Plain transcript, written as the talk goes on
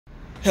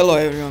Hello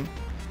everyone,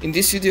 in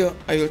this video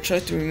I will try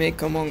to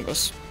remake Among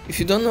Us. If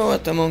you don't know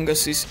what Among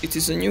Us is, it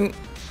is a new,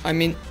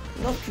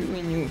 not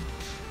really new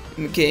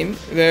game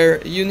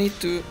where you need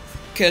to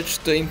catch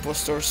the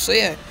impostors. So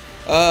yeah,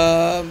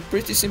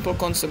 pretty simple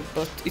concept,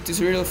 but it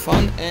is really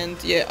fun, and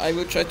yeah, I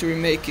will try to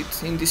remake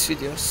it in this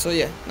video. So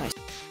yeah, nice.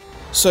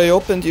 So I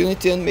opened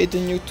Unity and made a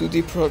new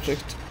 2D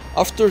project.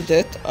 After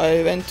that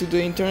I went to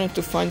the internet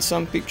to find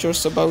some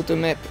pictures about the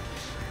map.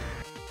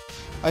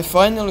 I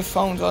finally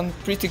found one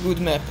pretty good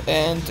map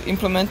and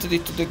implemented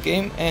it to the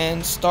game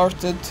and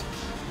started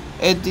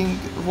adding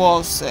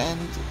walls,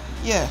 and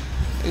yeah,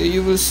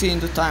 you will see in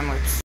the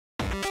timelapse.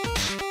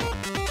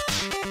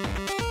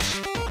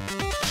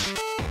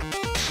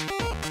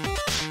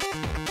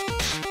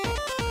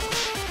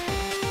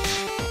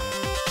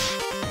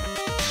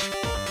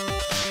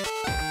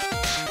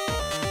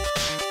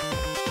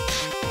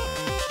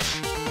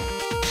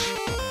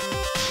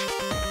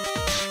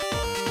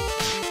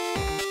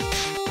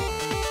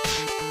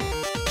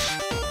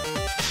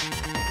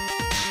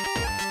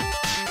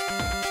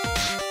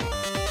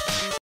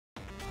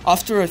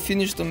 After I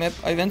finished the map,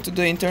 I went to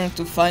the internet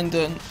to find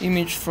an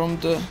image from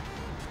the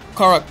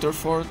character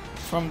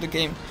from the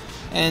game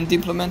and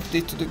implemented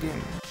it to the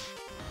game.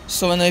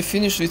 So when I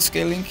finished with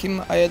scaling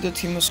him, I added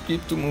him a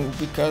script to move,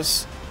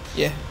 because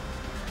yeah.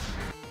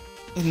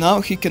 And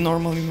now he can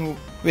normally move.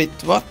 Wait,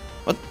 what?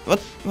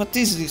 What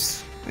is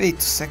this? Wait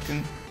a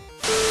second.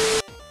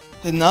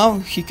 And now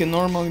he can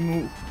normally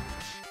move.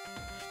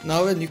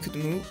 Now when you could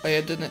move, I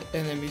added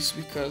enemies,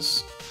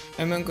 because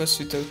Among Us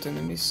without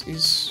enemies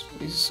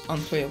is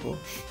unplayable.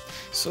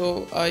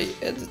 So I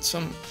added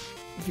some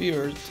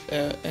weird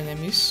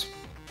enemies.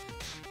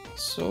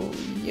 So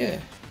yeah.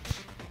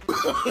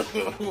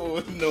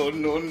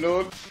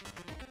 No.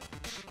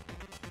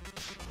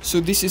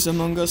 So this is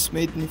Among Us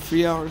made in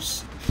 3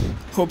 hours.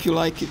 Hope you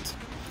like it.